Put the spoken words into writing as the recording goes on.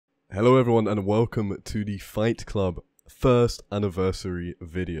Hello everyone and welcome to the Fight Club first anniversary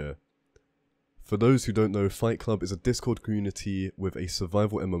video. For those who don't know, Fight Club is a Discord community with a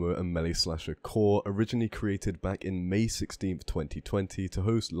survival MMO and melee slasher core originally created back in May 16th, 2020 to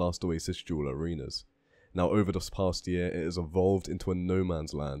host Last Oasis dual arenas. Now over this past year it has evolved into a no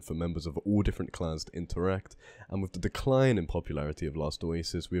man's land for members of all different clans to interact, and with the decline in popularity of Last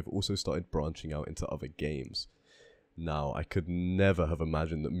Oasis we have also started branching out into other games. Now, I could never have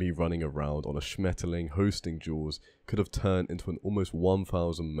imagined that me running around on a Schmetterling hosting duels could have turned into an almost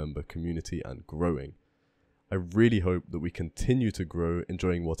 1,000 member community and growing. I really hope that we continue to grow,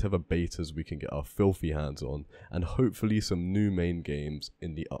 enjoying whatever betas we can get our filthy hands on, and hopefully some new main games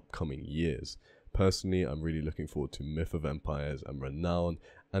in the upcoming years. Personally, I'm really looking forward to Myth of Empires and Renown,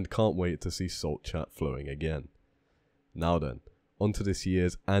 and can't wait to see Salt Chat flowing again. Now then, on to this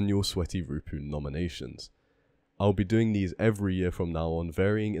year's annual Sweaty Rupu nominations. I'll be doing these every year from now on,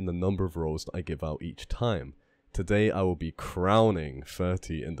 varying in the number of roles that I give out each time. Today I will be crowning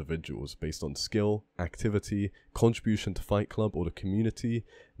 30 individuals based on skill, activity, contribution to Fight Club or the community,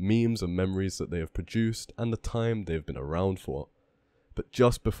 memes and memories that they have produced, and the time they have been around for. But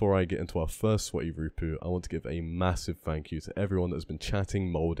just before I get into our first Sweaty Rupu, I want to give a massive thank you to everyone that has been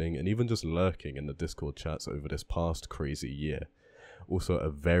chatting, molding, and even just lurking in the Discord chats over this past crazy year. Also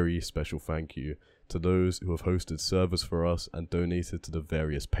a very special thank you to those who have hosted servers for us and donated to the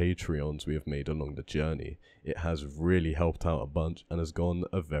various Patreons we have made along the journey. It has really helped out a bunch and has gone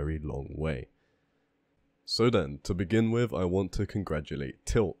a very long way. So then, to begin with, I want to congratulate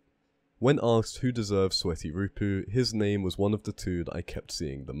Tilt. When asked who deserves Sweaty Rupu, his name was one of the two that I kept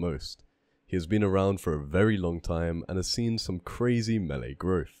seeing the most. He has been around for a very long time and has seen some crazy melee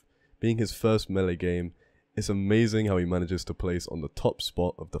growth. Being his first melee game, it's amazing how he manages to place on the top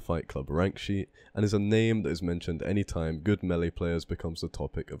spot of the Fight Club rank sheet, and is a name that is mentioned anytime good melee players becomes the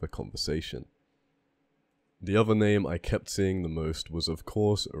topic of a conversation. The other name I kept seeing the most was of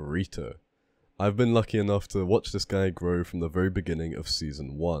course Reito. I've been lucky enough to watch this guy grow from the very beginning of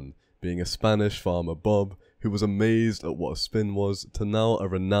Season 1, being a Spanish farmer Bob who was amazed at what a spin was, to now a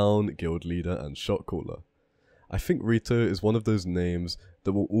renowned guild leader and shot caller. I think Reito is one of those names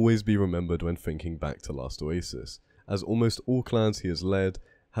that will always be remembered when thinking back to Last Oasis, as almost all clans he has led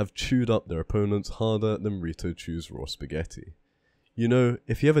have chewed up their opponents harder than Reito chews raw spaghetti. You know,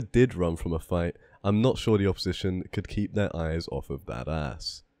 if he ever did run from a fight, I'm not sure the opposition could keep their eyes off of that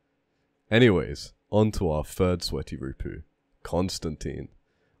ass. Anyways, on to our third Sweaty Rupu, Constantine.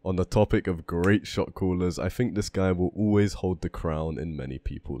 On the topic of great shot callers, I think this guy will always hold the crown in many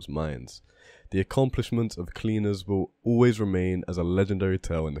people's minds. The accomplishments of cleaners will always remain as a legendary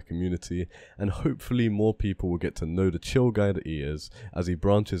tale in the community, and hopefully more people will get to know the chill guy that he is as he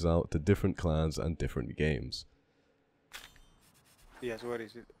branches out to different clans and different games. Yes, what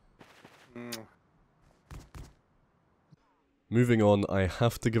is it? Moving on, I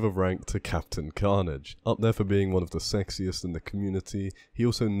have to give a rank to Captain Carnage. Up there for being one of the sexiest in the community, he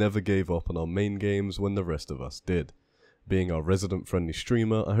also never gave up on our main games when the rest of us did. Being our resident friendly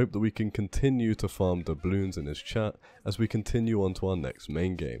streamer, I hope that we can continue to farm doubloons in his chat as we continue on to our next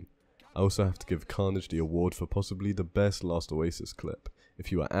main game. I also have to give Carnage the award for possibly the best Last Oasis clip.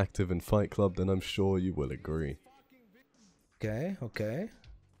 If you are active in Fight Club, then I'm sure you will agree. Okay.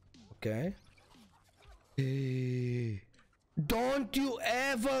 Don't you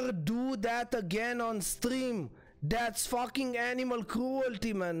ever do that again on stream. That's fucking animal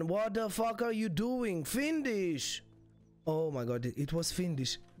cruelty, man. What the fuck are you doing? Findish! Oh my god, it was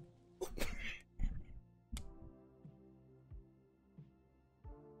Findish.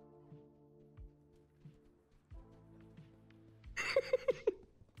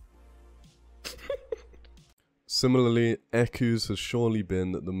 Similarly, Ekuz has surely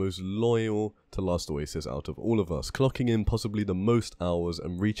been the most loyal to Last Oasis out of all of us, clocking in possibly the most hours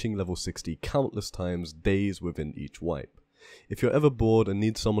and reaching level 60 countless times days within each wipe. If you're ever bored and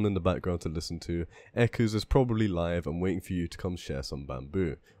need someone in the background to listen to, Ekuz is probably live and waiting for you to come share some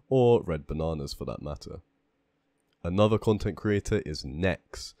bamboo, or red bananas for that matter. Another content creator is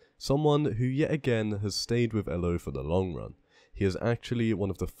Nexx, someone who yet again has stayed with LO for the long run. He is actually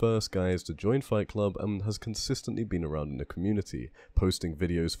one of the first guys to join Fight Club and has consistently been around in the community, posting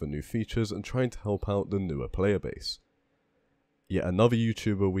videos for new features and trying to help out the newer player base. Yet another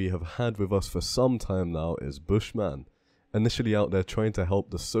YouTuber we have had with us for some time now is Bushman. Initially out there trying to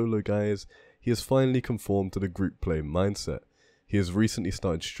help the solo guys, he has finally conformed to the group play mindset. He has recently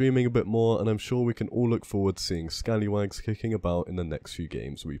started streaming a bit more, and I'm sure we can all look forward to seeing scallywags kicking about in the next few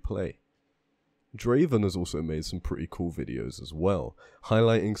games we play. Draven has also made some pretty cool videos as well,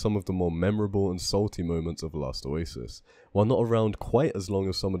 highlighting some of the more memorable and salty moments of Last Oasis. While not around quite as long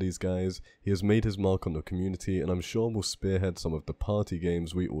as some of these guys, he has made his mark on the community and I'm sure will spearhead some of the party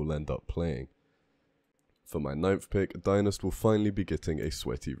games we all end up playing. For my 9th pick, Dynast will finally be getting a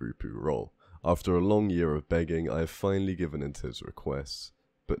sweaty Rupu role. After a long year of begging, I have finally given in to his requests.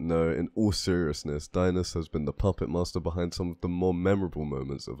 But no, in all seriousness, Dynast has been the puppet master behind some of the more memorable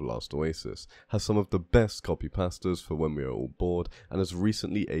moments of Last Oasis, has some of the best copy pastas for when we are all bored, and has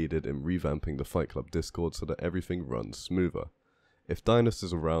recently aided in revamping the Fight Club Discord so that everything runs smoother. If Dynast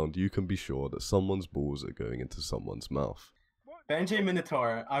is around, you can be sure that someone's balls are going into someone's mouth. Benji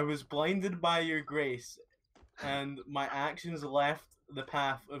Minotaur, I was blinded by your grace, and my actions left the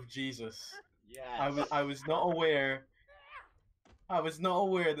path of Jesus. Yes. I was not aware. I was not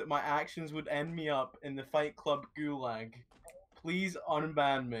aware that my actions would end me up in the Fight Club gulag. Please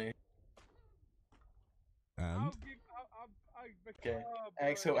unban me. And? Okay.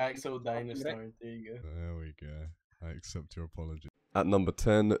 XOXO Dinosaur. There you go. There we go. I accept your apology. At number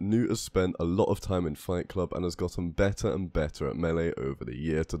 10, Noot has spent a lot of time in Fight Club and has gotten better and better at Melee over the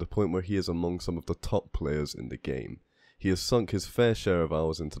year to the point where he is among some of the top players in the game. He has sunk his fair share of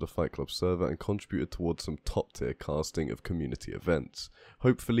hours into the Fight Club server and contributed towards some top tier casting of community events.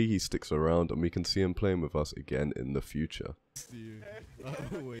 Hopefully he sticks around and we can see him playing with us again in the future. I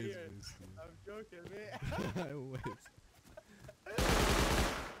always miss you. I'm joking, mate. I always.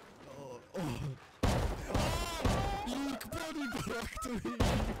 Luke, body back to me,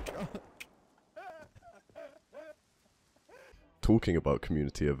 you cock. Talking about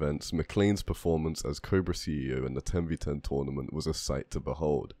community events, McClane's performance as Cobra CEO in the 10v10 tournament was a sight to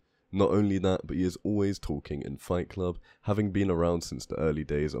behold. Not only that, but he is always talking in Fight Club, having been around since the early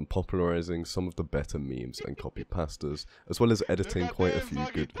days and popularizing some of the better memes and copy pastas, as well as editing quite a few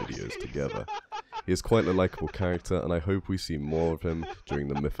good videos together. He is quite a likeable character and I hope we see more of him during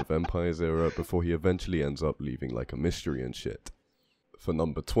the Myth of Empires era before he eventually ends up leaving like a mystery and shit. For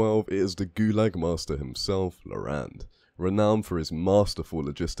number 12, it is the Gulag Master himself, Lorand. Renowned for his masterful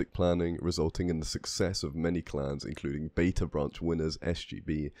logistic planning, resulting in the success of many clans including Beta Branch winners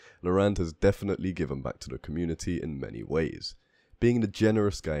SGB, Lorand has definitely given back to the community in many ways. Being the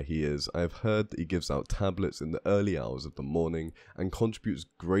generous guy he is, I have heard that he gives out tablets in the early hours of the morning and contributes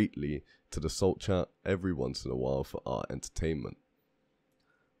greatly to the Salt Chat every once in a while for our entertainment.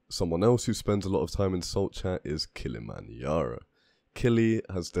 Someone else who spends a lot of time in Salt Chat is Killi. Killi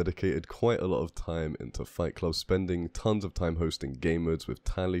has dedicated quite a lot of time into Fight Club, spending tons of time hosting game modes with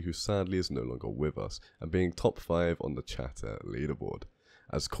Tally, who sadly is no longer with us, and being top 5 on the chatter leaderboard.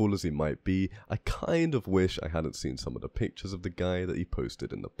 As cool as he might be, I kind of wish I hadn't seen some of the pictures of the guy that he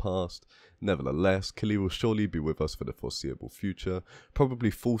posted in the past. Nevertheless, Killi will surely be with us for the foreseeable future,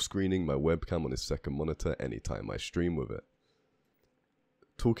 probably full screening my webcam on his second monitor anytime I stream with it.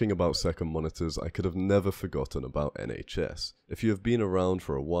 Talking about second monitors, I could have never forgotten about NHS. If you have been around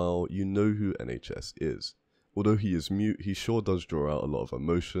for a while, you know who NHS is. Although he is mute, he sure does draw out a lot of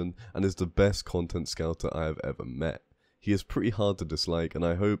emotion and is the best content scouter I have ever met. He is pretty hard to dislike and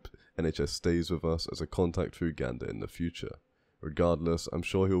I hope NHS stays with us as a contact through Gander in the future. Regardless, I'm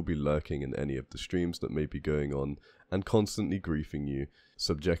sure he'll be lurking in any of the streams that may be going on and constantly griefing you,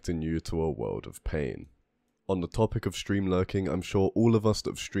 subjecting you to a world of pain. On the topic of stream lurking, I'm sure all of us that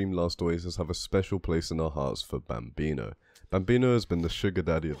have streamed Last Oasis have a special place in our hearts for Bambino. Bambino has been the sugar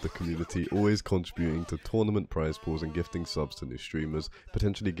daddy of the community, always contributing to tournament prize pools and gifting subs to new streamers,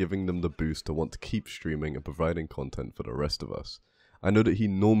 potentially giving them the boost to want to keep streaming and providing content for the rest of us. I know that he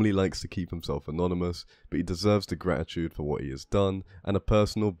normally likes to keep himself anonymous, but he deserves the gratitude for what he has done, and a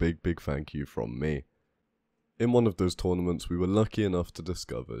personal big thank you from me. In one of those tournaments, we were lucky enough to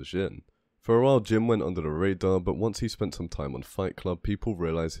discover Jin. For a while Jim went under the radar, but once he spent some time on Fight Club, people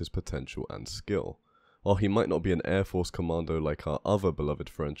realised his potential and skill. While he might not be an Air Force commando like our other beloved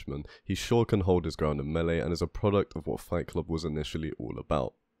Frenchman, he sure can hold his ground in Melee and is a product of what Fight Club was initially all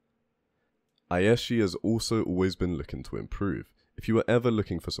about. Ayeshi has also always been looking to improve. If you were ever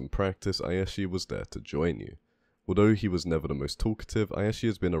looking for some practice, Ayeshi was there to join you. Although he was never the most talkative, Ayeshi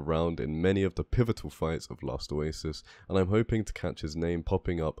has been around in many of the pivotal fights of Last Oasis, and I'm hoping to catch his name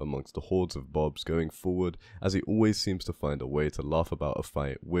popping up amongst the hordes of Bobs going forward, as he always seems to find a way to laugh about a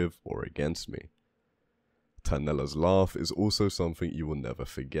fight with or against me. Telnela's laugh is also something you will never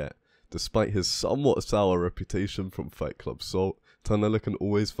forget. Despite his somewhat sour reputation from Fight Club Salt, Telnela can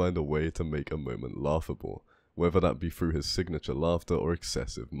always find a way to make a moment laughable, whether that be through his signature laughter or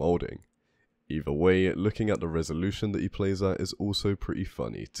excessive moulding. Either way, looking at the resolution that he plays at is also pretty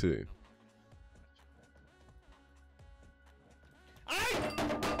funny too.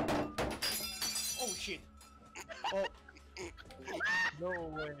 Oh. No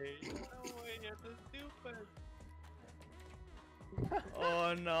way. No way, you're so stupid.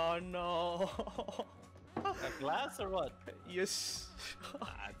 Oh no, no. A glass or what? Yes. It's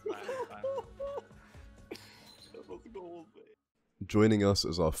fine. That was gold, man. Joining us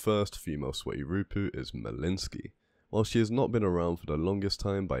as our first female sweaty rupu is Melinski. While she has not been around for the longest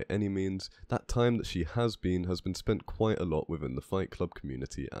time by any means, that time that she has been spent quite a lot within the Fight Club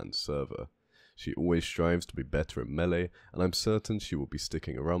community and server. She always strives to be better in melee, and I'm certain she will be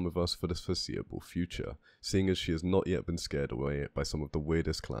sticking around with us for the foreseeable future, seeing as she has not yet been scared away by some of the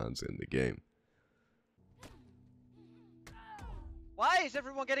weirdest clans in the game. Why is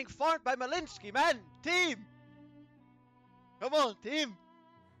everyone getting farmed by Melinski, man? Team! Come on, team!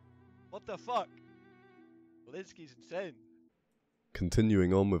 What the fuck? Melinski's insane.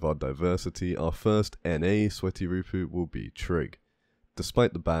 Continuing on with our diversity, our first NA sweaty rupu will be Trig.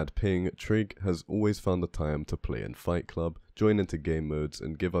 Despite the bad ping, Trig has always found the time to play in Fight Club, join into game modes,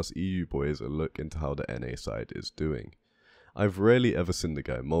 and give us EU boys a look into how the NA side is doing. I've rarely ever seen the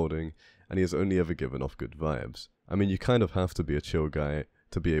guy molding, and he has only ever given off good vibes. I mean, you kind of have to be a chill guy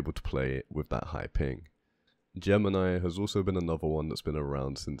to be able to play with that high ping. Gemini has also been another one that's been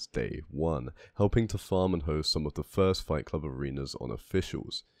around since day one, helping to farm and host some of the first Fight Club arenas on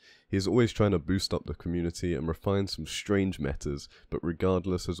officials. He is always trying to boost up the community and refine some strange metas, but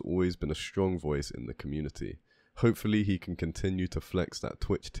regardless has always been a strong voice in the community. Hopefully he can continue to flex that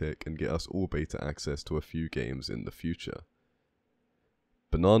Twitch tick and get us all beta access to a few games in the future.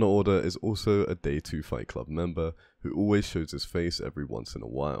 Banana Order is also a Day 2 Fight Club member who always shows his face every once in a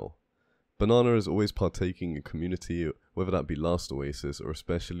while. Banana is always partaking in community, whether that be Last Oasis or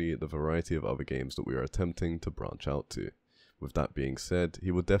especially the variety of other games that we are attempting to branch out to. With that being said, he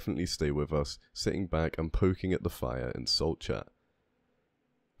will definitely stay with us, sitting back and poking at the fire in Salt Chat.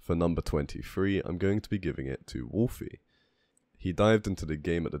 For number 23, I'm going to be giving it to Wolfie. He dived into the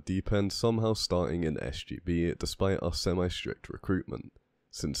game at the deep end, somehow starting in SGB despite our semi-strict recruitment.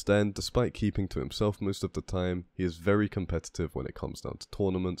 Since then, despite keeping to himself most of the time, he is very competitive when it comes down to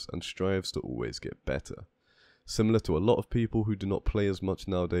tournaments and strives to always get better. Similar to a lot of people who do not play as much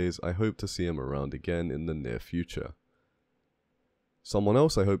nowadays, I hope to see him around again in the near future. Someone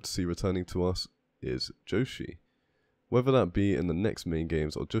else I hope to see returning to us is Joshi. Whether that be in the next main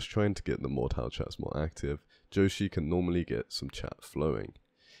games or just trying to get the Mordhau chats more active, Joshi can normally get some chat flowing.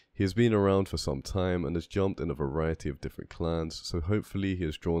 He has been around for some time and has jumped in a variety of different clans, so hopefully he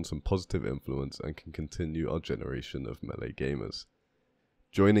has drawn some positive influence and can continue our generation of melee gamers.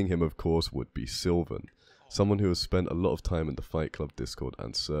 Joining him of course would be Silvan, someone who has spent a lot of time in the Fight Club Discord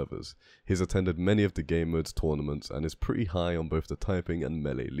and servers. He has attended many of the game modes tournaments and is pretty high on both the typing and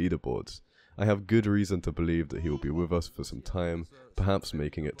melee leaderboards. I have good reason to believe that he will be with us for some time, perhaps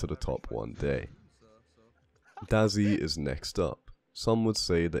making it to the top one day. Dazzy is next up. Some would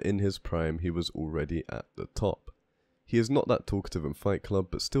say that in his prime he was already at the top. He is not that talkative in Fight Club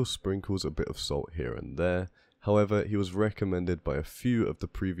but still sprinkles a bit of salt here and there. However, he was recommended by a few of the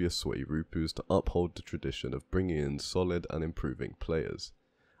previous sweaty rupus to uphold the tradition of bringing in solid and improving players.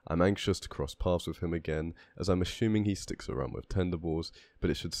 I'm anxious to cross paths with him again, as I'm assuming he sticks around with Tenderballs, but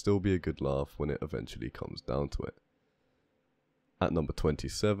it should still be a good laugh when it eventually comes down to it. At number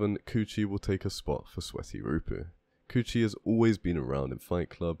 27, Coochie will take a spot for Sweaty Rupu. Coochie has always been around in Fight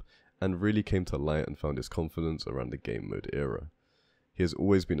Club, and really came to light and found his confidence around the game mode era. He has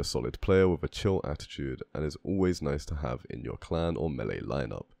always been a solid player with a chill attitude, and is always nice to have in your clan or melee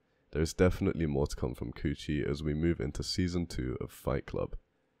lineup. There is definitely more to come from Coochie as we move into Season 2 of Fight Club.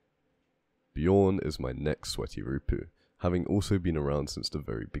 Bjorn is my next Sweaty Rupu. Having also been around since the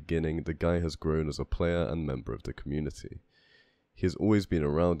very beginning, the guy has grown as a player and member of the community. He has always been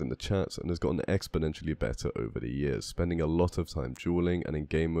around in the chats and has gotten exponentially better over the years, spending a lot of time dueling and in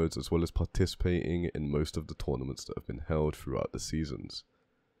game modes as well as participating in most of the tournaments that have been held throughout the seasons.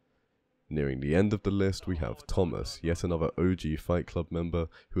 Nearing the end of the list we have Thomas, yet another OG Fight Club member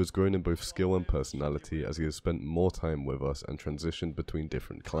who has grown in both skill and personality as he has spent more time with us and transitioned between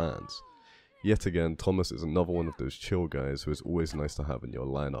different clans. Yet again, Thomas is another one of those chill guys who is always nice to have in your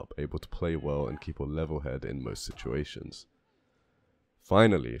lineup, able to play well and keep a level head in most situations.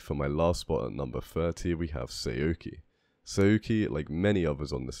 Finally, for my last spot at number 30, we have Saoki. Saoki, like many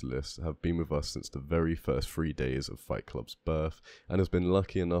others on this list, have been with us since the very first 3 days of Fight Club's birth, and has been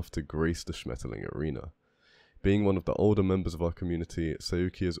lucky enough to grace the Schmetterling arena. Being one of the older members of our community,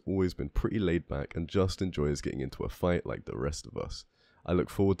 Saoki has always been pretty laid back and just enjoys getting into a fight like the rest of us. I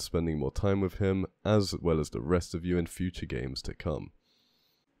look forward to spending more time with him, as well as the rest of you in future games to come.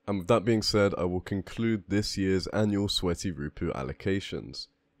 And with that being said, I will conclude this year's annual Sweaty Rupu allocations.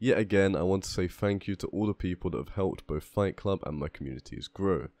 Yet again, I want to say thank you to all the people that have helped both Fight Club and my communities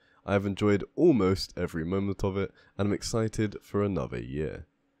grow. I have enjoyed almost every moment of it, and I'm excited for another year.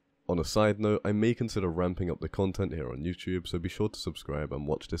 On a side note, I may consider ramping up the content here on YouTube, so be sure to subscribe and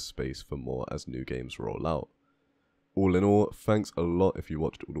watch this space for more as new games roll out. All in all, thanks a lot if you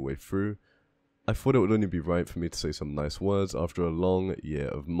watched all the way through. I thought it would only be right for me to say some nice words after a long year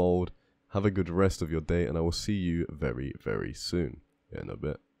of mold. Have a good rest of your day, and I will see you very, very soon. In a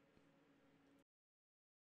bit.